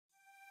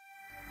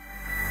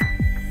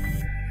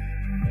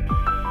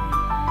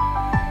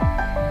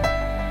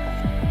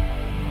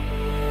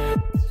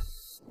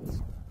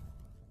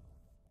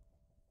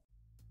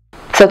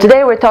So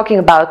today we're talking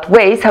about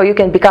ways how you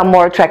can become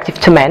more attractive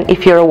to men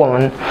if you're a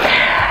woman.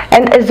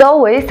 And as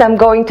always, I'm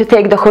going to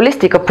take the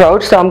holistic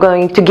approach, so I'm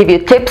going to give you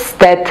tips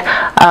that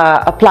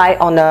apply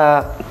on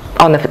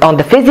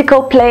the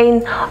physical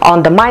plane,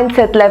 on the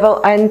mindset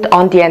level, and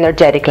on the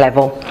energetic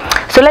level.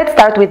 So let's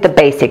start with the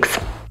basics.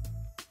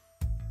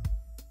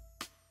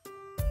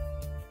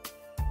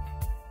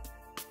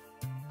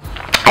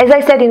 As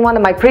I said in one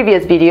of my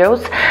previous videos,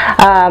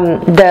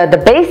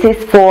 the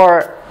basis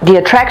for the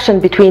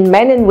attraction between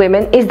men and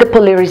women is the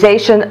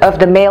polarization of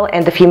the male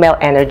and the female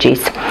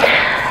energies.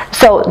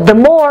 So the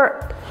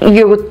more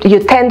you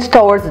tend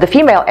towards the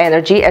female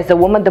energy as a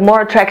woman, the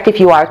more attractive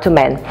you are to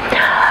men.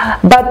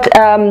 But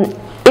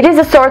it is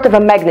a sort of a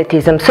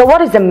magnetism. So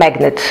what is a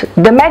magnet?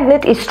 The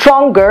magnet is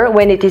stronger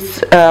when it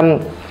is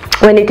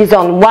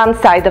on one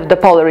side of the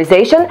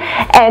polarization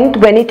and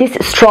when it is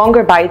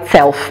stronger by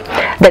itself.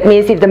 That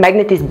means if the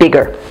magnet is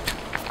bigger.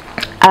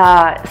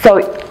 So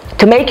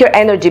to make your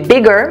energy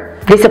bigger,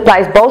 this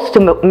applies both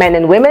to men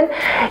and women,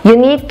 you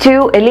need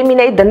to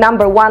eliminate the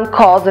number one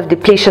cause of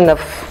depletion of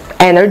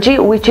energy,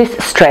 which is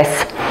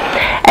stress.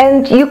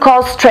 And you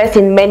cause stress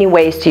in many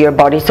ways to your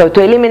body. So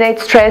to eliminate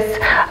stress,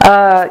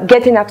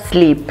 get enough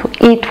sleep,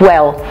 eat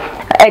well,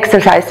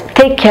 exercise,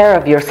 take care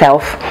of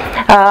yourself,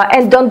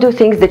 and don't do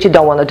things that you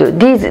don't want to do.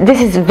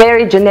 This is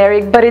very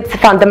generic, but it's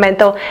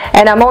fundamental,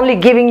 and I'm only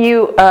giving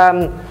you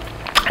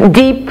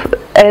deep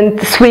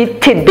and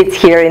sweet tidbits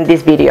here in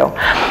this video.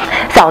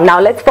 So now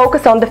let's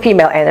focus on the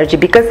female energy,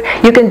 because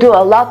you can do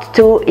a lot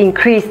to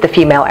increase the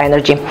female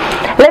energy.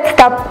 Let's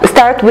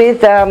start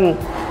with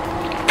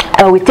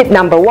tip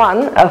number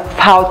one of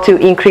how to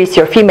increase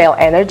your female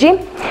energy.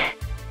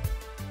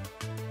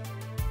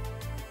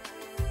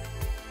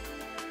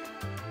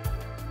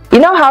 You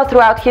know how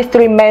throughout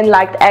history men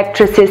liked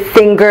actresses,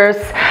 singers,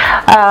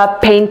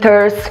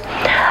 painters,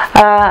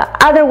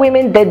 other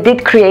women that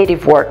did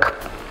creative work.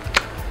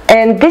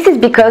 And this is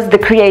because the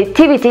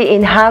creativity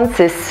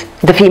enhances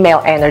the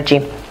female energy.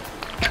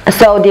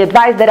 So the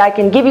advice that I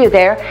can give you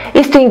there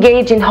is to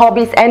engage in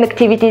hobbies and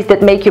activities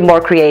that make you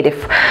more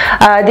creative.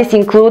 This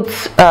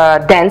includes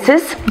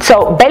dances,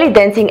 so belly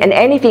dancing and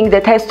anything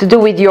that has to do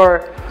with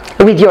your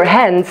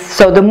hands.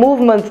 So the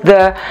movement,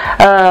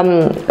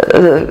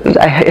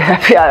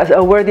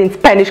 a word in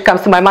Spanish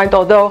comes to my mind,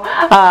 although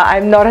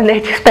I'm not a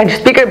native Spanish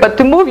speaker, but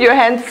to move your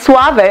hands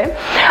suave,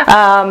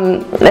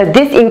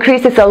 this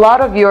increases a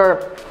lot of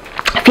your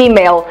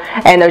female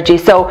energy.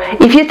 So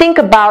if you think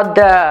about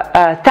the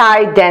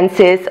thigh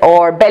dances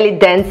or belly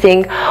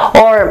dancing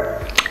or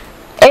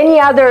any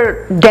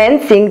other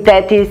dancing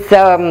that is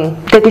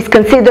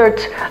considered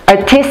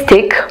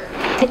artistic,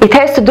 it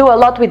has to do a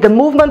lot with the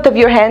movement of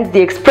your hands,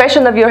 the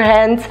expression of your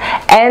hands,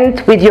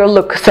 and with your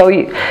look. So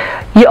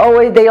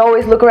they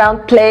always look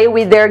around, play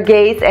with their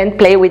gaze and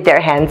play with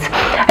their hands.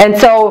 And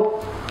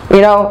so,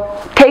 you know,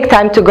 take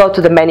time to go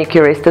to the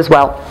manicurist as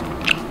well.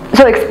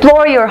 So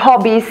explore your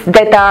hobbies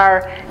that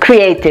are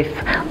creative.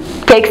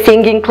 Take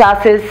singing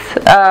classes,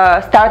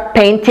 start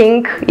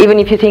painting, even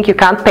if you think you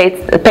can't paint,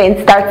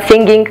 start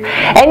singing.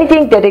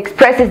 Anything that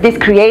expresses this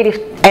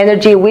creative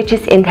energy, which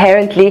is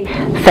inherently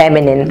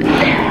feminine.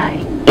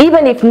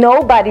 Even if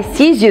nobody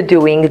sees you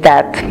doing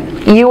that,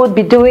 you would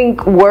be doing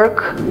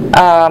work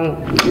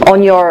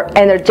on your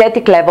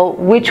energetic level,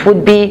 which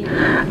would be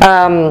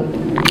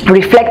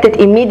reflected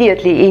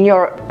immediately in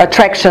your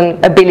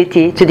attraction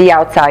ability to the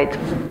outside.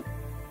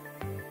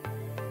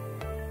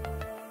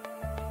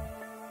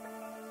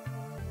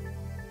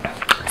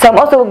 So I'm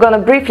also going to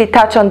briefly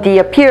touch on the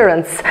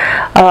appearance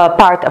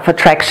part of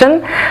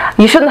attraction.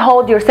 You shouldn't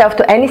hold yourself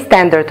to any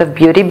standard of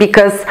beauty,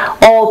 because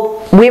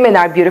all women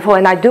are beautiful,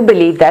 and I do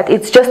believe that.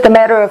 It's just a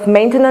matter of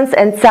maintenance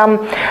and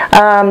some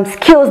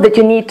skills that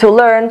you need to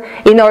learn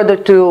in order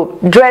to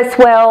dress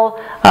well,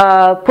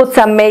 put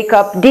some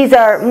makeup. These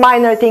are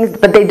minor things,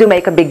 but they do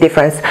make a big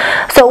difference.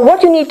 So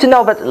what you need to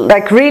know, but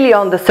like really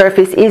on the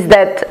surface, is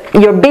that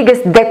your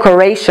biggest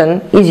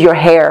decoration is your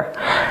hair.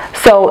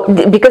 So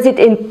because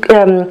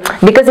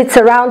it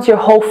surrounds your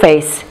whole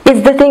face,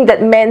 it's the thing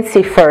that men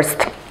see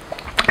first.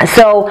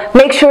 So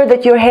make sure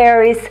that your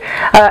hair is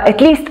at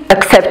least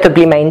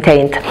acceptably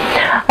maintained.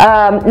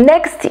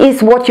 Next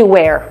is what you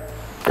wear.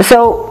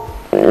 So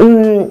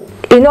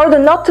in order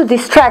not to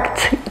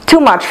distract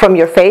too much from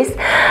your face,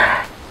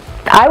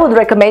 I would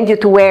recommend you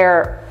to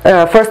wear,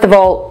 first of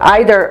all,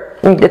 either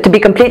to be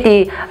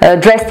completely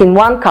dressed in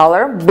one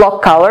color,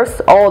 block colors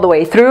all the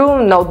way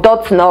through, no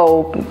dots,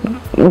 no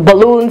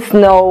balloons,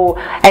 no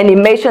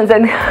animations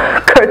and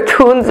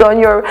cartoons on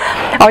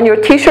your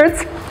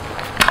t-shirts,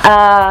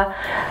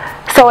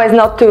 so as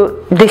not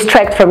to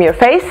distract from your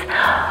face.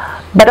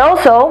 But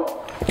also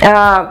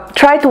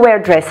try to wear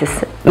dresses.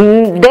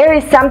 There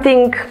is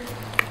something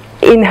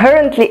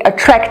inherently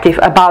attractive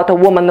about a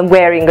woman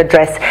wearing a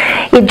dress.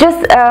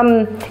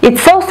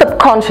 It's so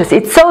subconscious,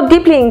 it's so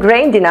deeply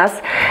ingrained in us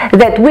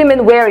that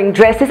women wearing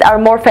dresses are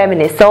more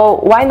feminist. So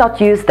why not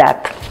use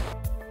that?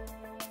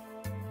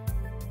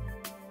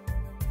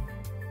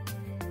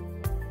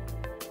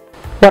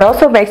 What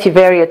also makes you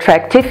very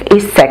attractive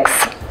is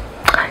sex.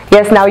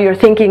 Yes, now you're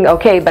thinking,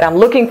 okay, but I'm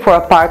looking for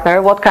a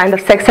partner. What kind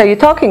of sex are you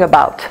talking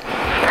about?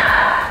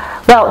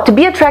 Well, to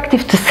be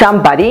attractive to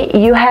somebody,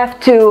 you have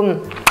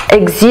to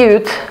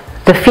exude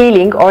the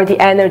feeling or the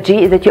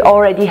energy that you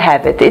already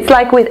have it. It's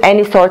like with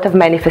any sort of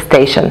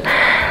manifestation.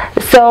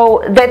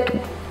 So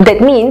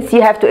that means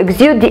you have to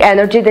exude the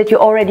energy that you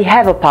already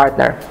have a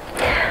partner.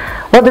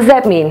 What does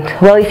that mean?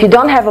 Well, if you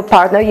don't have a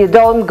partner, you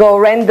don't go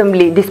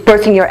randomly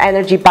dispersing your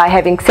energy by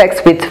having sex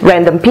with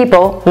random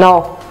people.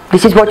 No,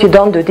 this is what you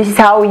don't do. This is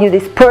how you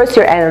disperse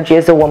your energy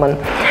as a woman.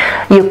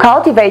 You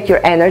cultivate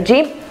your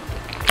energy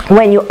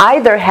when you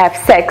either have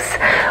sex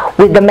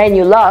with the man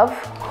you love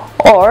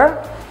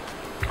or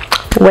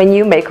when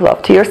you make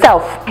love to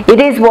yourself.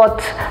 It is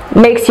what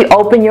makes you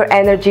open your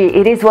energy.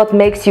 It is what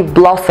makes you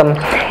blossom.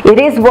 It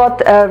is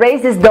what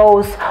raises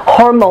those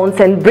hormones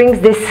and brings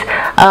this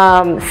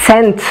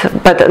scent,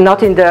 but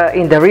not in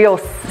the real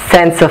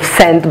sense of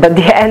scent, but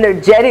the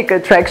energetic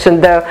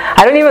attraction.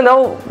 I don't even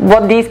know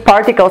what these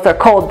particles are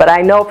called, but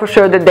I know for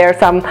sure that there are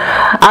some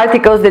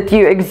articles that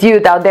you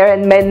exude out there,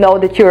 and men know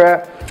that you're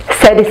a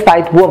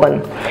satisfied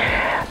woman.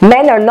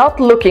 Men are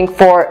not looking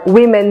for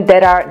women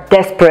that are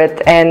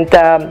desperate and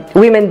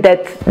women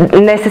that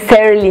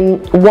necessarily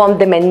want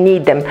them and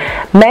need them.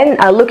 Men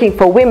are looking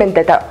for women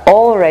that are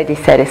already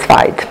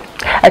satisfied.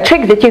 A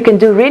trick that you can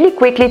do really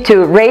quickly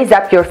to raise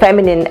up your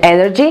feminine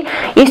energy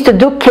is to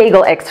do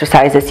Kegel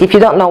exercises. If you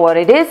don't know what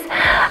it is,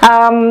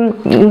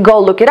 go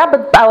look it up,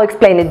 but I'll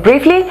explain it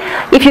briefly.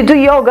 If you do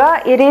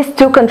yoga, it is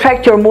to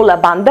contract your mula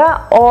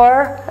bandha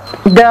or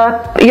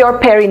your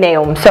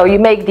perineum. So you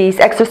make these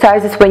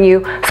exercises when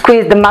you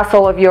squeeze the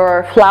muscle of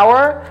your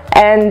flower,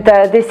 and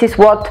this is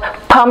what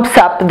pumps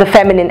up the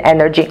feminine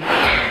energy.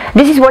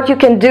 This is what you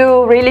can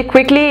do really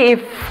quickly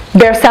if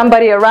there's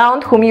somebody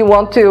around whom you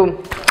want to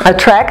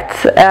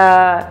attract,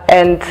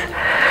 and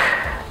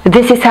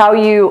this is how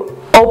you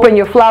open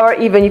your flower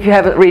even if you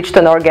haven't reached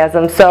an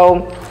orgasm.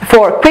 So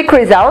for quick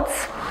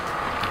results,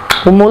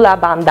 mula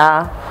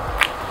bandha.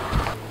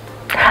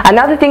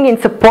 Another thing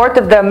in support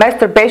of the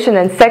masturbation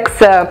and sex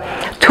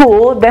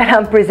tool that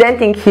I'm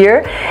presenting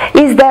here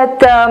is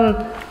that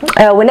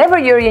whenever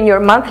you're in your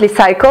monthly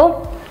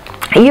cycle,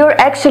 you're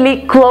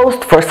actually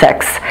closed for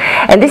sex,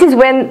 and this is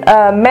when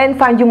men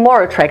find you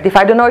more attractive.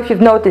 I don't know if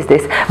you've noticed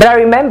this, but I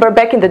remember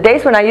back in the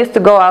days when I used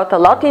to go out a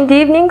lot in the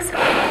evenings,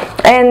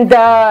 and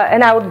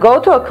I would go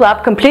to a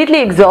club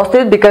completely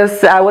exhausted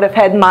because I would have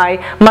had my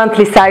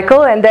monthly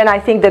cycle, and then I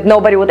think that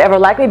nobody would ever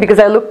like me because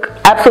I look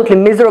absolutely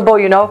miserable,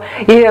 you know,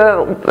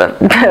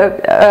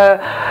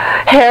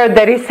 hair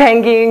that is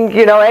hanging,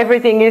 you know,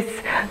 everything is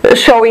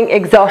showing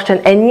exhaustion.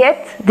 And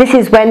yet this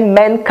is when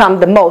men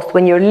come the most,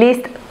 when you're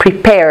least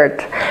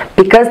prepared,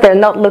 because they're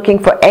not looking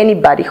for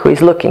anybody who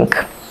is looking.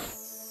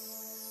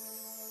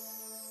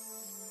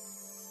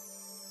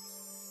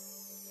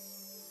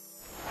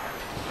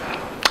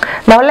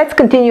 Now let's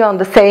continue on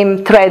the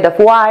same thread of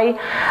why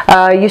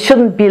you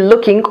shouldn't be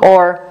looking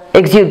or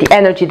exude the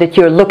energy that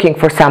you're looking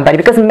for somebody,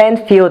 because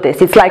men feel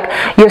this. It's like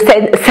you're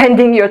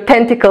sending your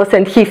tentacles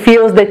and he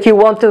feels that you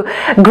want to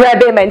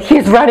grab him and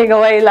he's running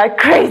away like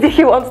crazy.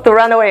 He wants to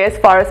run away as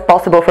far as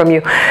possible from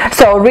you.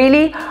 So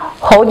really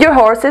hold your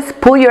horses,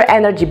 pull your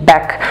energy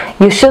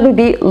back. You shouldn't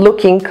be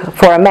looking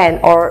for a man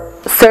or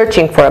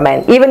searching for a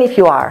man, even if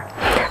you are.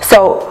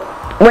 So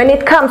when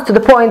it comes to the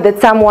point that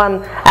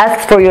someone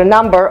asks for your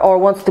number or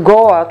wants to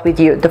go out with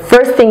you, the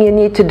first thing you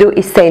need to do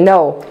is say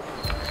no.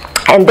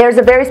 And there's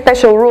a very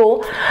special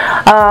rule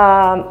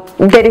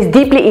that is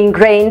deeply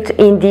ingrained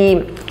in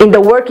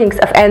the workings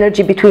of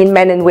energy between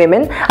men and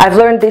women. I've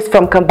learned this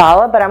from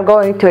Kabbalah, but I'm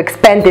going to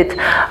expand it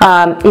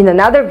in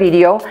another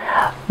video.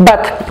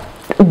 But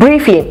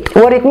briefly,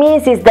 what it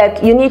means is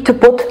that you need to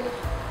put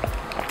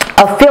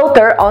a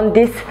filter on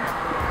this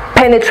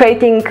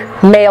penetrating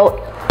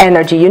male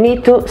energy. You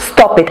need to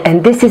stop it,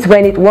 and this is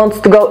when it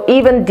wants to go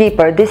even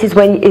deeper. This is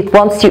when it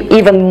wants you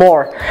even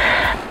more.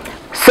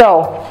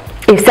 So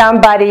if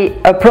somebody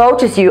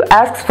approaches you,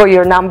 asks for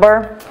your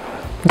number,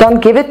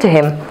 don't give it to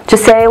him.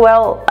 Just say,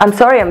 well, I'm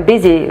sorry, I'm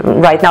busy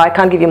right now, I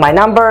can't give you my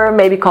number,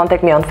 maybe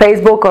contact me on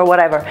Facebook or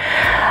whatever.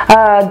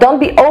 Don't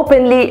be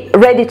openly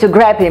ready to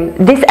grab him.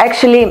 This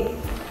actually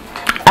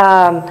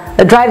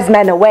drives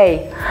men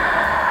away.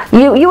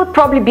 You would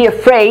probably be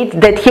afraid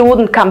that he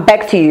wouldn't come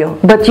back to you,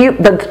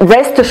 but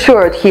rest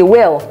assured he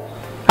will.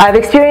 I've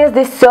experienced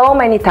this so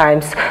many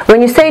times.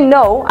 When you say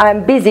no,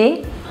 I'm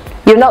busy,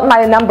 you're not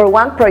my number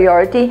one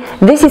priority,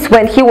 this is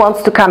when he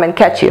wants to come and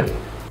catch you.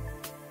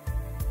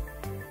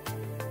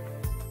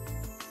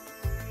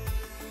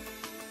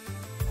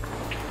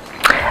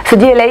 So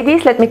dear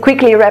ladies, let me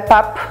quickly wrap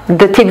up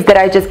the tips that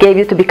I just gave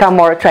you to become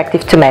more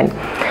attractive to men.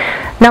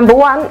 Number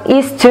one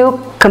is to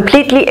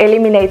completely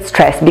eliminate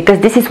stress, because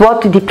this is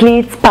what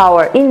depletes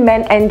power in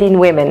men and in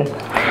women.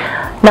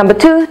 Number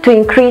two, to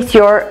increase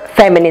your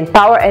feminine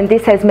power, and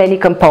this has many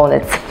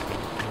components.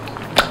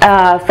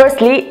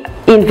 Firstly,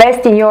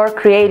 invest in your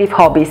creative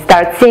hobbies.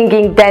 Start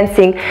singing,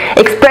 dancing,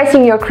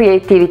 expressing your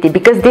creativity,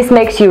 because this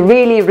makes you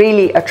really,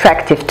 really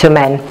attractive to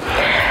men.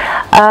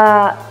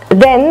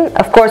 Then,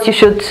 of course, you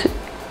should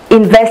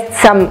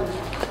invest some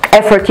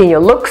effort in your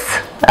looks.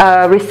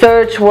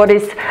 Research what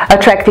is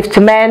attractive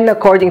to men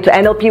according to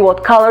NLP,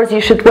 what colors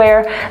you should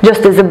wear.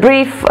 Just as a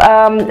brief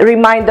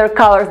reminder,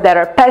 colors that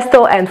are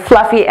pastel and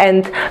fluffy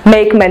and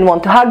make men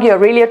want to hug you are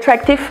really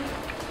attractive.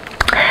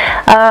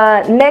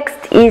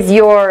 Next is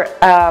your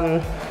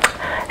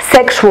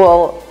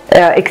sexual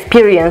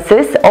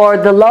experiences, or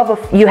the love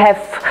you have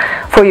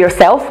for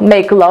yourself.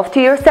 Make love to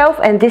yourself,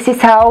 and this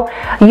is how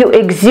you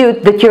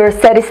exude that you're a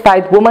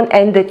satisfied woman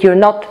and that you're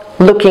not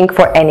looking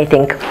for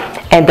anything.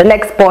 And the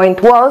next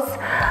point was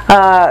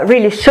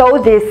really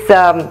show this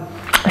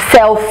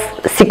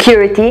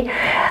self-security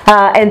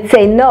and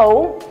say,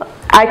 no,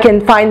 I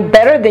can find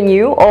better than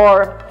you,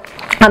 or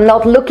I'm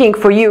not looking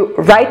for you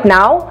right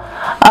now,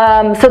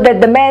 so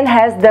that the man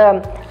has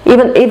the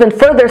even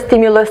further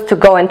stimulus to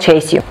go and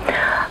chase you.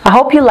 I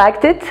hope you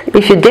liked it.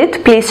 If you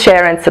did, please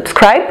share and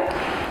subscribe,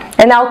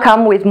 and I'll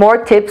come with more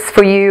tips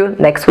for you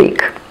next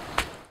week.